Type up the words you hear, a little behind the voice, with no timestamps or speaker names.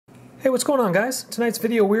Hey, what's going on, guys? Tonight's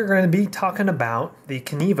video we're going to be talking about the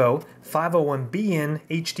Kinivo 501BN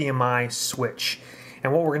HDMI switch.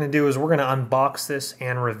 And what we're going to do is we're going to unbox this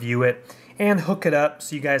and review it and hook it up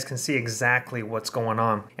so you guys can see exactly what's going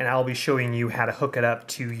on. And I'll be showing you how to hook it up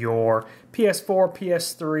to your PS4,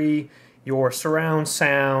 PS3, your surround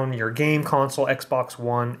sound, your game console, Xbox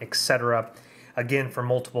One, etc. Again, for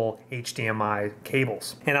multiple HDMI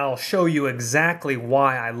cables. And I'll show you exactly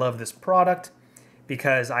why I love this product,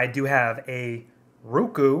 because I do have a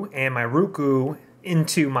Roku and my Roku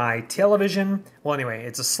into my television. Well, anyway,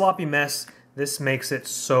 it's a sloppy mess. This makes it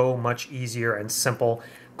so much easier and simple.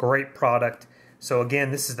 Great product. So again,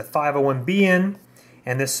 this is the 501BN,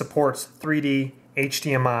 and this supports 3D,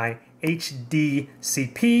 HDMI,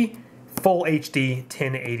 HDCP, full HD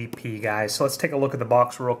 1080p, guys. So let's take a look at the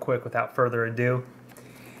box real quick without further ado,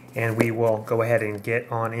 and we will go ahead and get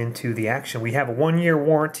on into the action. We have a 1-year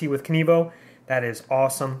warranty with Kinivo. That is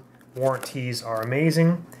awesome. Warranties are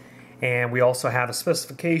amazing. And we also have the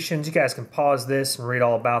specifications. You guys can pause this and read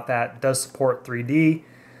all about that. It does support 3D,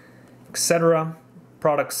 etc.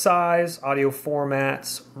 Product size, audio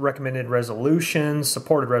formats, recommended resolutions,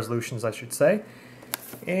 supported resolutions, I should say.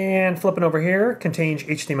 And flipping over here, contains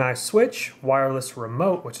HDMI switch, wireless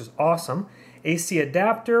remote, which is awesome. AC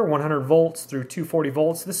adapter, 100 volts through 240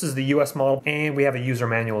 volts. This is the US model, and we have a user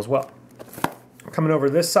manual as well. Coming over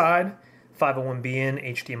this side, 501BN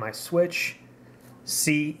HDMI switch,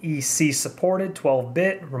 CEC supported,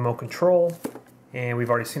 12-bit remote control, and we've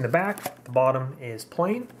already seen the back. The bottom is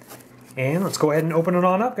plain, and let's go ahead and open it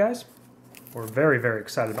on up, guys. We're very, very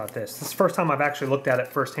excited about this. This is the first time I've actually looked at it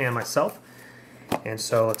firsthand myself, and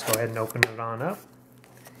so let's go ahead and open it on up.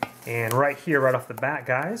 And right here, right off the bat,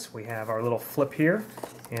 guys, we have our little flip here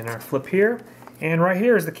and our flip here, and right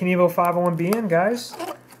here is the Kinivo 501BN, guys.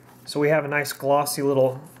 So we have a nice glossy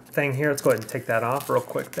little thing here. Let's go ahead and take that off real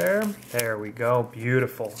quick there. There we go.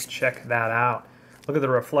 Beautiful. Check that out. Look at the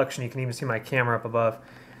reflection. You can even see my camera up above.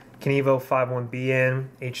 Kinivo 501BN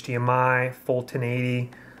HDMI, full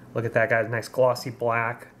 1080. Look at that, guys. Nice glossy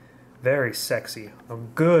black. Very sexy. A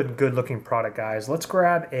good looking product, guys. Let's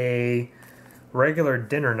grab a regular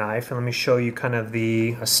dinner knife and let me show you kind of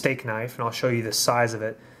a steak knife, and I'll show you the size of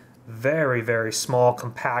it. Very, very small,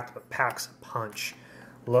 compact, but packs a punch.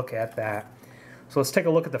 Look at that. So let's take a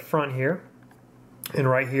look at the front here. And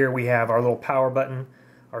right here we have our little power button,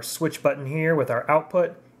 our switch button here with our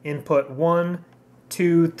output, input 1,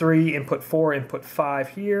 2, 3, input 4, input 5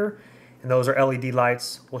 here. And those are LED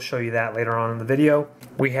lights. We'll show you that later on in the video.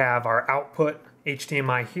 We have our output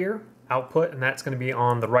HDMI here, output, and that's going to be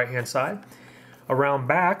on the right hand side. Around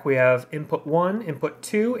back we have input 1, input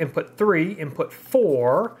 2, input 3, input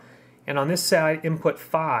 4, and on this side input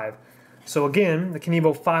 5. So again, the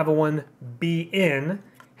Kinivo 501BN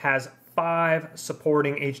has 5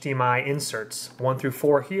 supporting HDMI inserts, 1 through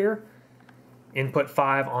 4 here, input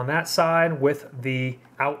 5 on that side, with the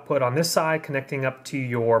output on this side connecting up to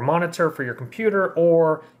your monitor for your computer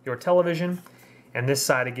or your television. And this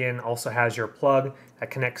side again also has your plug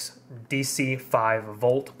that connects DC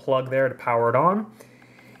 5-volt plug there to power it on.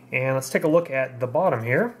 And let's take a look at the bottom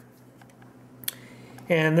here.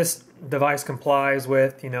 And this device complies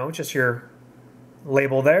with, just your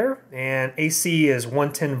label there. And AC is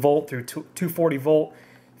 110 volt through 240 volt,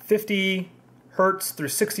 50 hertz through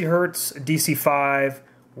 60 hertz, DC 5,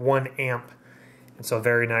 1 amp. And so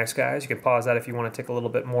very nice, guys. You can pause that if you want to take a little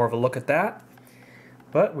bit more of a look at that.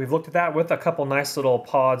 But we've looked at that with a couple nice little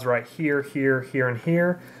pods right here, here, here, and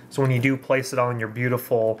here. So when you do place it on your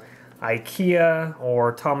beautiful IKEA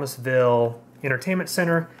or Thomasville Entertainment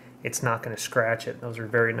Center, it's not going to scratch it. Those are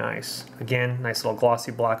very nice. Again, nice little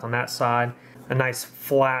glossy black on that side. A nice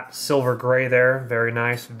flat silver gray there. Very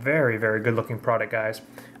nice. Very, very good looking product, guys.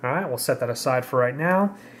 Alright, we'll set that aside for right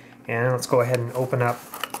now. And let's go ahead and open up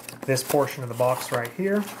this portion of the box right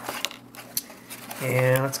here.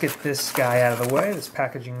 And let's get this guy out of the way. This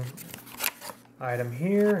packaging item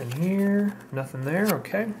here and here. Nothing there.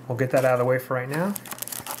 Okay, we'll get that out of the way for right now.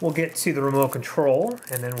 We'll get to the remote control,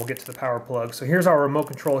 and then we'll get to the power plug. So here's our remote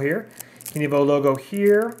control here. Kinivo logo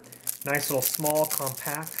here. Nice little small,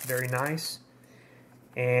 compact, very nice.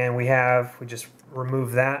 And we just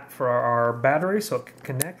removed that for our battery so it can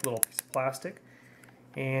connect, little piece of plastic.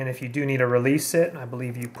 And if you do need to release it, I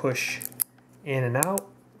believe you push in and out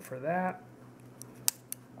for that.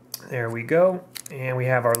 There we go. And we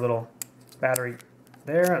have our little battery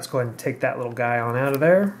there. Let's go ahead and take that little guy on out of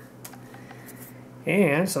there.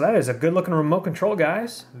 And so that is a good looking remote control,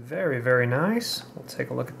 guys. Very, very nice. We'll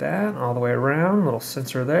take a look at that all the way around. Little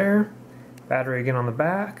sensor there. Battery again on the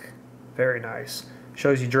back. Very nice.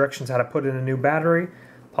 Shows you directions how to put in a new battery.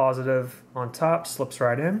 Positive on top, slips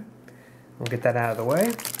right in. We'll get that out of the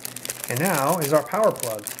way. And now is our power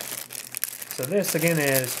plug. So this again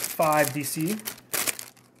is 5 DC.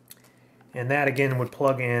 And that again would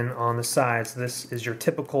plug in on the sides. This is your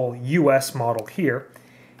typical US model here.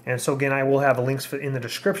 And so again, I will have links in the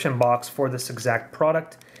description box for this exact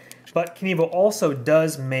product. But Kinivo also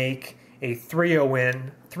does make a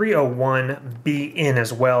 301BN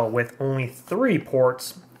as well, with only 3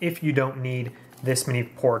 ports if you don't need this many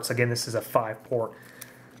ports. Again, this is a 5 port.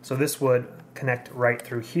 So this would connect right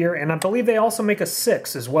through here. And I believe they also make a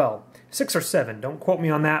 6 as well. 6 or 7, don't quote me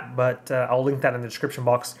on that, but I'll link that in the description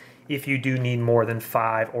box if you do need more than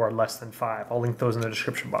 5 or less than 5. I'll link those in the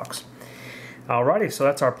description box. Alrighty, so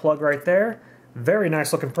that's our plug right there. Very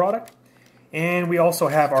nice looking product. And we also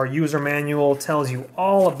have our user manual, tells you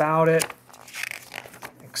all about it,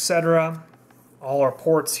 etc. All our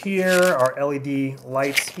ports here, our LED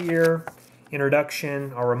lights here,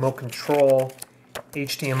 introduction, our remote control,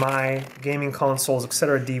 HDMI, gaming consoles,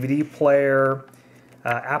 etc., DVD player,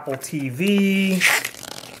 Apple TV,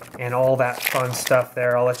 and all that fun stuff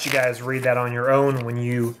there. I'll let you guys read that on your own when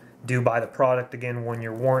you do buy the product. Again,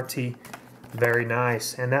 1-year warranty. Very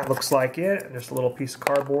nice. And that looks like it. Just a little piece of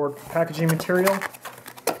cardboard packaging material.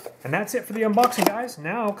 And that's it for the unboxing, guys.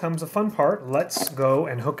 Now comes the fun part. Let's go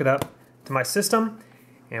and hook it up to my system.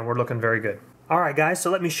 And we're looking very good. Alright guys,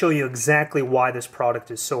 so let me show you exactly why this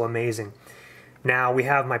product is so amazing. Now we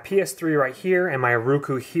have my PS3 right here and my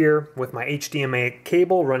Roku here with my HDMI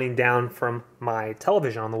cable running down from my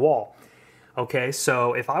television on the wall. Okay,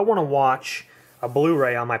 so if I want to watch a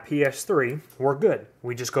Blu-ray on my PS3, we're good.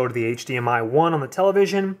 We just go to the HDMI 1 on the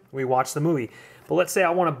television, we watch the movie. But let's say I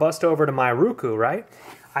want to bust over to my Roku, right?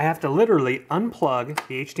 I have to literally unplug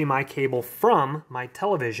the HDMI cable from my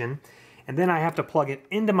television, and then I have to plug it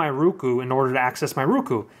into my Roku in order to access my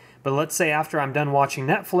Roku. But let's say after I'm done watching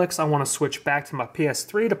Netflix, I want to switch back to my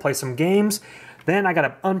PS3 to play some games. Then I got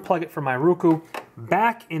to unplug it from my Roku,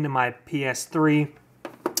 back into my PS3,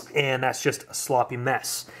 and that's just a sloppy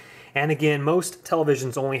mess. And again, most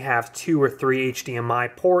televisions only have 2 or 3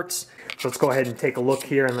 HDMI ports. So let's go ahead and take a look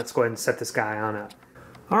here, and let's go ahead and set this guy on up.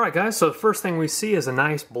 Alright guys, so the first thing we see is a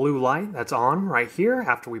nice blue light that's on right here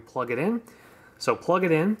after we plug it in. So plug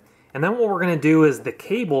it in, and then what we're going to do is the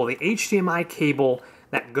cable, the HDMI cable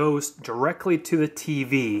that goes directly to the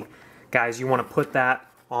TV, guys, you want to put that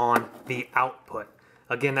on the output.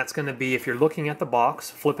 Again, that's going to be, if you're looking at the box,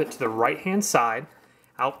 flip it to the right hand side.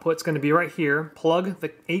 Output's going to be right here. Plug the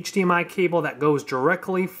HDMI cable that goes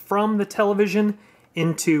directly from the television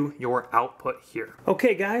into your output here.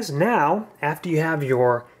 Okay guys, now after you have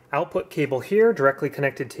your output cable here directly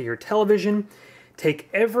connected to your television, take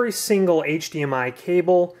every single HDMI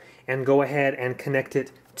cable and go ahead and connect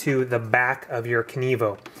it to the back of your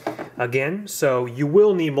Kinivo. Again, so you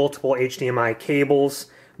will need multiple HDMI cables,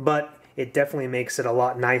 but it definitely makes it a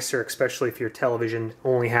lot nicer, especially if your television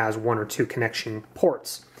only has 1 or 2 connection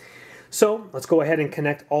ports. So let's go ahead and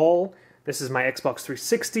connect all. This is my Xbox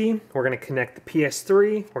 360. We're going to connect the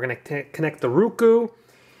PS3. We're going to connect the Roku.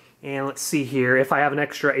 And let's see here. If I have an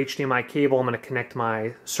extra HDMI cable, I'm going to connect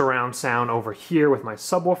my surround sound over here with my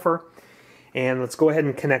subwoofer. And let's go ahead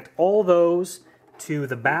and connect all those to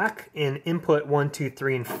the back in input 1, 2,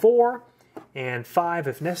 3, and 4, and 5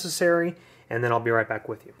 if necessary. And then I'll be right back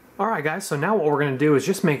with you. Alright guys, so now what we're going to do is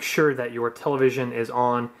just make sure that your television is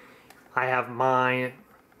on. I have my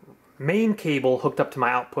main cable hooked up to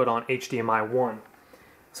my output on HDMI 1.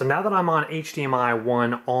 So now that I'm on HDMI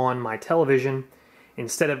 1 on my television,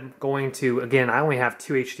 instead of going to, again, I only have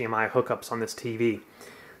 2 HDMI hookups on this TV.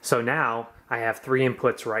 So now I have 3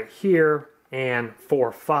 inputs right here and 4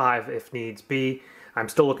 or 5 if needs be. I'm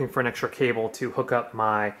still looking for an extra cable to hook up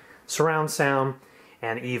my surround sound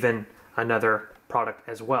and even another product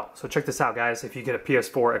as well. So check this out guys, if you get a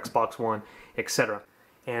PS4, Xbox One, etc.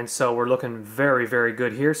 And so we're looking very, very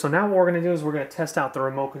good here. So now what we're going to do is we're going to test out the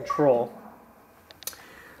remote control.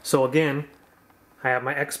 So again, I have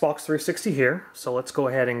my Xbox 360 here. So let's go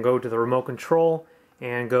ahead and go to the remote control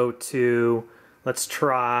and go to, let's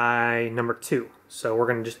try number 2. So we're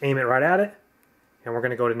going to just aim it right at it. And we're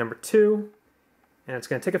going to go to number 2. And it's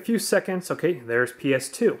going to take a few seconds. Okay, there's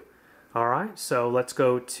PS2. Alright, so let's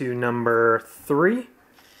go to number 3.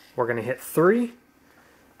 We're going to hit 3.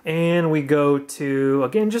 And we go to,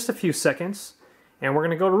 again, just a few seconds. And we're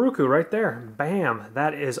going to go to Roku right there. Bam!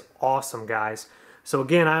 That is awesome, guys. So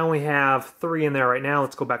again, I only have 3 in there right now.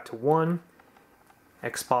 Let's go back to 1.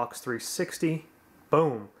 Xbox 360.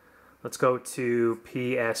 Boom. Let's go to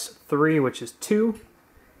PS3, which is 2.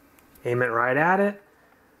 Aim it right at it.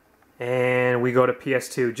 And we go to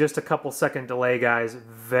PS2. Just a couple second delay, guys.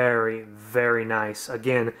 Very, very nice.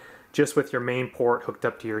 Again, just with your main port hooked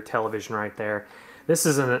up to your television right there. This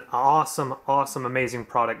is an awesome, amazing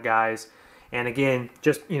product, guys. And again,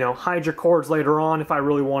 just, you know, hide your cords later on. If I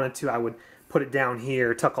really wanted to, I would put it down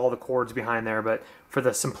here, tuck all the cords behind there, but for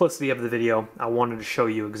the simplicity of the video, I wanted to show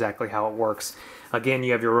you exactly how it works. Again,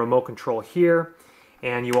 you have your remote control here,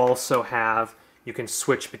 and you also have, you can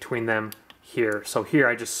switch between them here. So here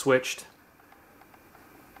I just switched,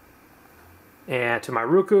 and to my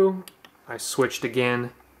Roku, I switched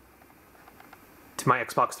again to my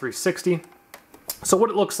Xbox 360. So what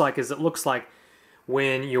it looks like is, it looks like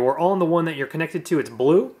when you're on the one that you're connected to, it's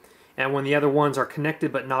blue, and when the other ones are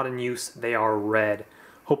connected but not in use, they are red.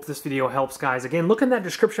 Hope this video helps, guys. Again, look in that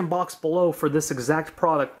description box below for this exact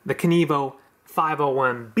product, the Kinivo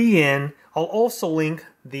 501BN. I'll also link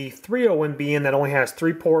the 301BN that only has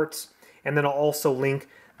 3 ports, and then I'll also link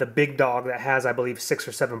the big dog that has, I believe, 6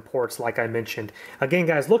 or 7 ports like I mentioned. Again,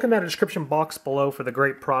 guys, look in that description box below for the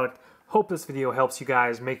great product. Hope this video helps you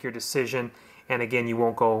guys make your decision, and again, you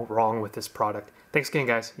won't go wrong with this product. Thanks again,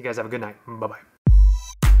 guys. You guys have a good night. Bye-bye.